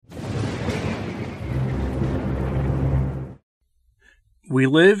We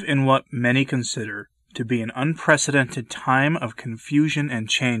live in what many consider to be an unprecedented time of confusion and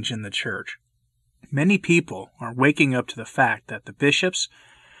change in the Church. Many people are waking up to the fact that the bishops,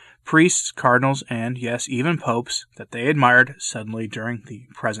 priests, cardinals, and, yes, even popes that they admired suddenly during the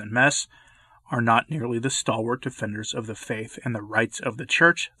present mess are not nearly the stalwart defenders of the faith and the rights of the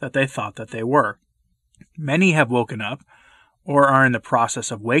Church that they thought that they were. Many have woken up, or are in the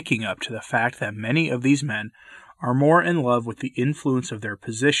process of waking up to the fact that many of these men are more in love with the influence of their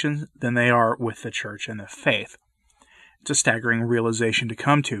positions than they are with the Church and the faith. It's a staggering realization to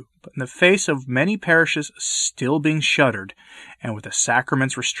come to, but in the face of many parishes still being shuttered, and with the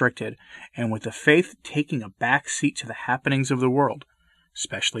sacraments restricted, and with the faith taking a back seat to the happenings of the world,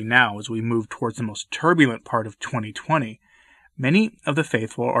 especially now as we move towards the most turbulent part of 2020, many of the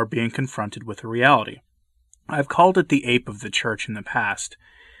faithful are being confronted with a reality. I've called it the ape of the Church in the past,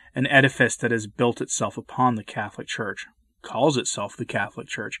 an edifice that has built itself upon the Catholic Church, calls itself the Catholic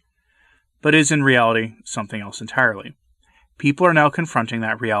Church, but is in reality something else entirely. People are now confronting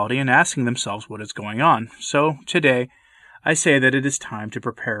that reality and asking themselves what is going on. So today, I say that it is time to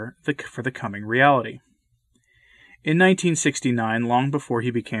prepare for the coming reality. In 1969, long before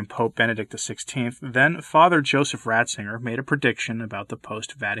he became Pope Benedict XVI, then Father Joseph Ratzinger made a prediction about the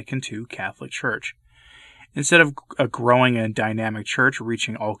post-Vatican II Catholic Church. Instead of a growing and dynamic church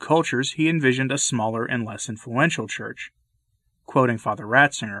reaching all cultures, he envisioned a smaller and less influential church. Quoting Father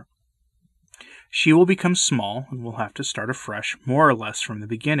Ratzinger, "She will become small and will have to start afresh, more or less from the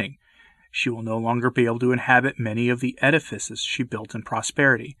beginning. She will no longer be able to inhabit many of the edifices she built in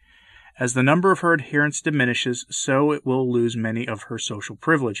prosperity. As the number of her adherents diminishes, so it will lose many of her social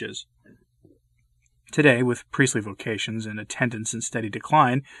privileges." Today, with priestly vocations and attendance in steady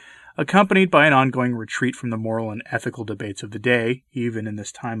decline, accompanied by an ongoing retreat from the moral and ethical debates of the day, even in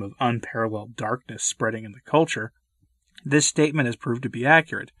this time of unparalleled darkness spreading in the culture, this statement has proved to be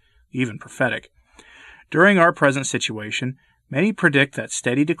accurate, even prophetic. During our present situation, many predict that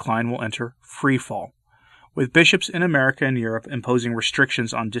steady decline will enter free fall. With bishops in America and Europe imposing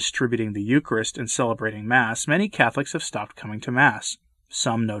restrictions on distributing the Eucharist and celebrating Mass, many Catholics have stopped coming to Mass,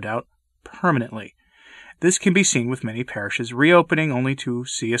 some, no doubt, permanently. This can be seen with many parishes reopening only to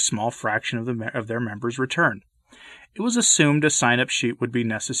see a small fraction of their members return. It was assumed a sign-up sheet would be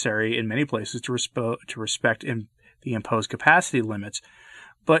necessary in many places to respect the imposed capacity limits,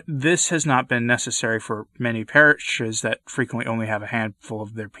 but this has not been necessary for many parishes that frequently only have a handful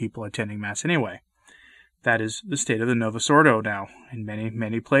of their people attending Mass anyway. That is the state of the Novus Ordo now, in many,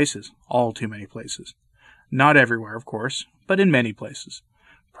 many places, all too many places. Not everywhere, of course, but in many places.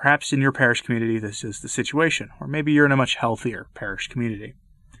 Perhaps in your parish community this is the situation, or maybe you're in a much healthier parish community.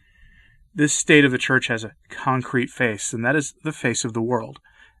 This state of the Church has a concrete face, and that is the face of the world.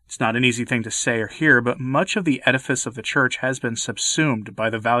 It's not an easy thing to say or hear, but much of the edifice of the Church has been subsumed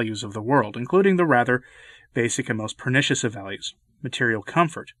by the values of the world, including the rather basic and most pernicious of values, material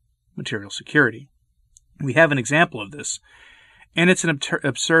comfort, material security. We have an example of this, and it's an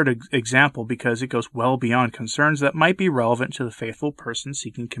absurd example because it goes well beyond concerns that might be relevant to the faithful person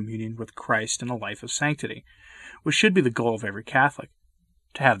seeking communion with Christ in a life of sanctity, which should be the goal of every Catholic.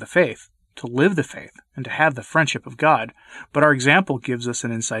 To have the faith, to live the faith, and to have the friendship of God. But our example gives us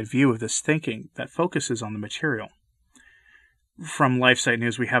an inside view of this thinking that focuses on the material. From LifeSite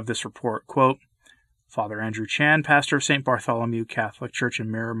News, we have this report, quote, Father Andrew Chan, pastor of St. Bartholomew Catholic Church in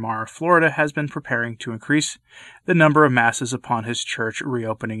Miramar, Florida, has been preparing to increase the number of masses upon his church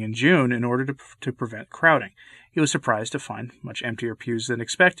reopening in June in order to prevent crowding. He was surprised to find much emptier pews than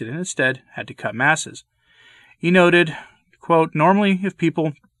expected and instead had to cut masses. He noted, quote, normally if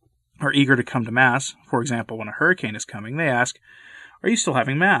people are eager to come to Mass, for example when a hurricane is coming, they ask, are you still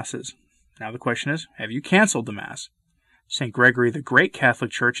having Masses? Now the question is, have you canceled the Mass? St. Gregory the Great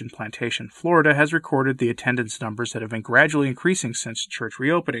Catholic Church in Plantation, Florida, has recorded the attendance numbers that have been gradually increasing since church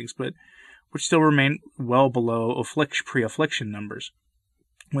reopenings, but which still remain well below pre-affliction numbers.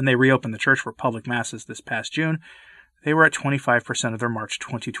 When they reopened the church for public masses this past June, they were at 25% of their March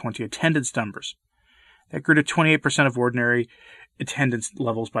 2020 attendance numbers. That grew to 28% of ordinary attendance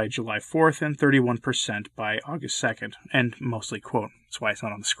levels by July 4th and 31% by August 2nd, and mostly, quote, that's why it's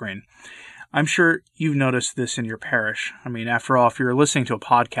not on the screen. I'm sure you've noticed this in your parish. I mean, after all, if you're listening to a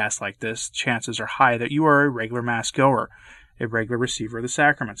podcast like this, chances are high that you are a regular Mass goer, a regular receiver of the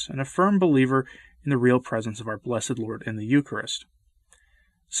sacraments, and a firm believer in the real presence of our blessed Lord in the Eucharist.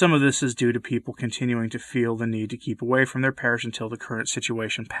 Some of this is due to people continuing to feel the need to keep away from their parish until the current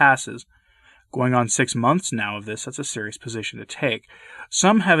situation passes. Going on 6 months now of this, that's a serious position to take.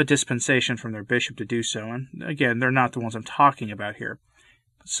 Some have a dispensation from their bishop to do so, and again, they're not the ones I'm talking about here.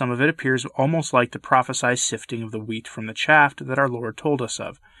 Some of it appears almost like the prophesied sifting of the wheat from the chaff that our Lord told us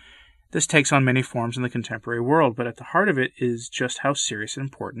of. This takes on many forms in the contemporary world, but at the heart of it is just how serious and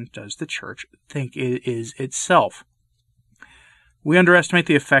important does the church think it is itself. We underestimate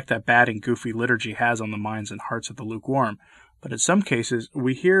the effect that bad and goofy liturgy has on the minds and hearts of the lukewarm, but in some cases,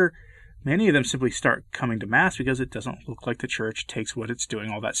 we hear many of them simply start coming to Mass because it doesn't look like the church takes what it's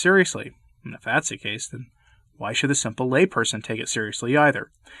doing all that seriously. And if that's the case, then why should the simple layperson take it seriously either?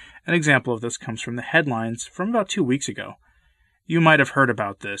 An example of this comes from the headlines from about 2 weeks ago. You might have heard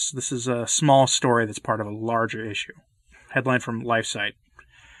about this. This is a small story that's part of a larger issue. Headline from LifeSite.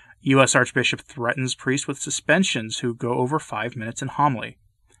 U.S. Archbishop threatens priest with suspensions who go over 5 minutes in homily.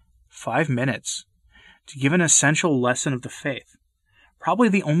 5 minutes to give an essential lesson of the faith. Probably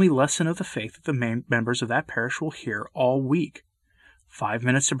the only lesson of the faith that the members of that parish will hear all week. 5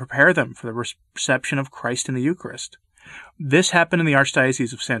 minutes to prepare them for the reception of Christ in the Eucharist. This happened in the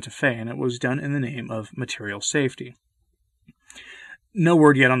Archdiocese of Santa Fe, and it was done in the name of material safety. No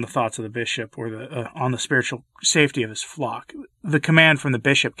word yet on the thoughts of the bishop or on the spiritual safety of his flock. The command from the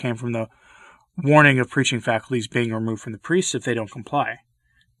bishop came from the warning of preaching faculties being removed from the priests if they don't comply.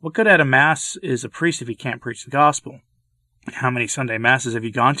 What good at a Mass is a priest if he can't preach the gospel? How many Sunday Masses have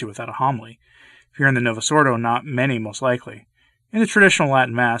you gone to without a homily? If you're in the Novus Ordo, not many, most likely. In the traditional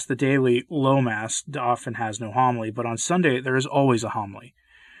Latin Mass, the daily low Mass often has no homily, but on Sunday there is always a homily.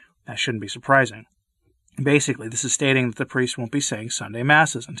 That shouldn't be surprising. Basically, this is stating that the priest won't be saying Sunday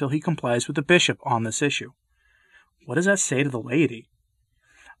Masses until he complies with the bishop on this issue. What does that say to the laity?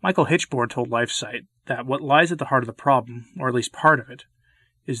 Michael Hitchborn told LifeSite that what lies at the heart of the problem, or at least part of it,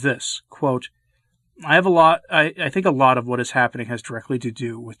 is this, quote, I think a lot of what is happening has directly to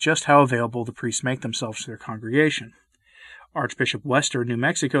do with just how available the priests make themselves to their congregation. Archbishop Wester, New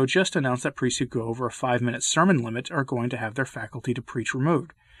Mexico, just announced that priests who go over a 5-minute sermon limit are going to have their faculty to preach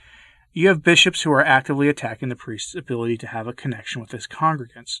removed. You have bishops who are actively attacking the priest's ability to have a connection with his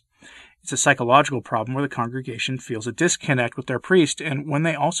congregants. It's a psychological problem where the congregation feels a disconnect with their priest, and when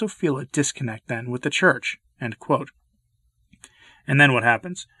they also feel a disconnect then with the church. End quote. And then what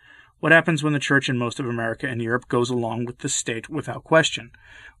happens? What happens when the church in most of America and Europe goes along with the state without question?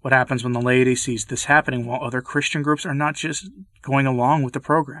 What happens when the laity sees this happening while other Christian groups are not just going along with the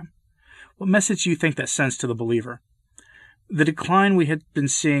program? What message do you think that sends to the believer? The decline we had been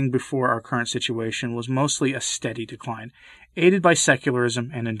seeing before our current situation was mostly a steady decline, aided by secularism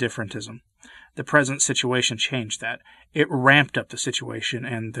and indifferentism. The present situation changed that. It ramped up the situation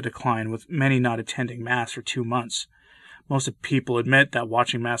and the decline, with many not attending Mass for 2 months. Most people admit that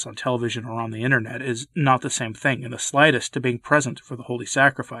watching Mass on television or on the internet is not the same thing in the slightest to being present for the Holy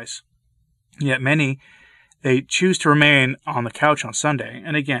Sacrifice. Yet many, they choose to remain on the couch on Sunday.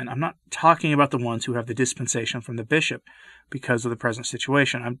 And again, I'm not talking about the ones who have the dispensation from the bishop because of the present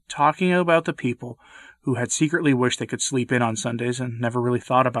situation. I'm talking about the people who had secretly wished they could sleep in on Sundays and never really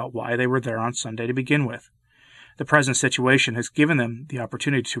thought about why they were there on Sunday to begin with. The present situation has given them the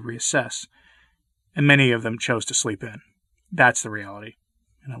opportunity to reassess, and many of them chose to sleep in. That's the reality,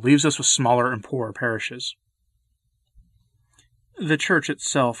 and it leaves us with smaller and poorer parishes. The Church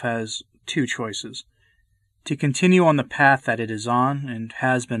itself has 2 choices: to continue on the path that it is on and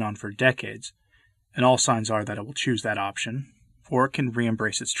has been on for decades, and all signs are that it will choose that option, or it can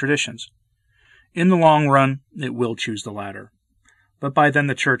re-embrace its traditions. In the long run, it will choose the latter, but by then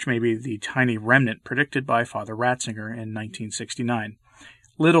the Church may be the tiny remnant predicted by Father Ratzinger in 1969.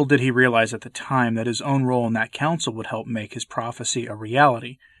 Little did he realize at the time that his own role in that council would help make his prophecy a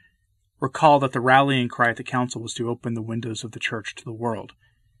reality. Recall that the rallying cry at the council was to open the windows of the Church to the world,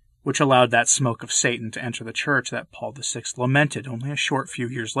 which allowed that smoke of Satan to enter the Church that Paul VI lamented only a short few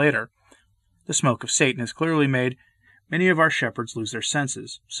years later. The smoke of Satan has clearly made many of our shepherds lose their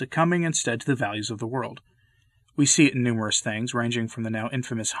senses, succumbing instead to the values of the world. We see it in numerous things, ranging from the now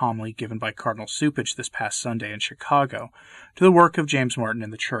infamous homily given by Cardinal Cupich this past Sunday in Chicago, to the work of James Martin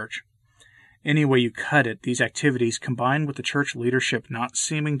in the Church. Any way you cut it, these activities, combined with the Church leadership not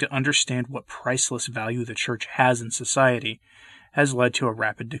seeming to understand what priceless value the Church has in society, has led to a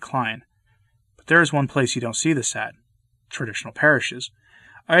rapid decline. But there is one place you don't see this at: traditional parishes,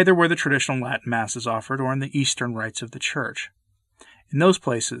 either where the traditional Latin Mass is offered or in the Eastern rites of the Church. In those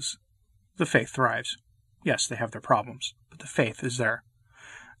places, the faith thrives. Yes, they have their problems, but the faith is there.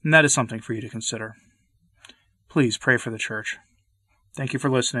 And that is something for you to consider. Please pray for the Church. Thank you for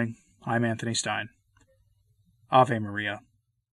listening. I'm Anthony Stein. Ave Maria.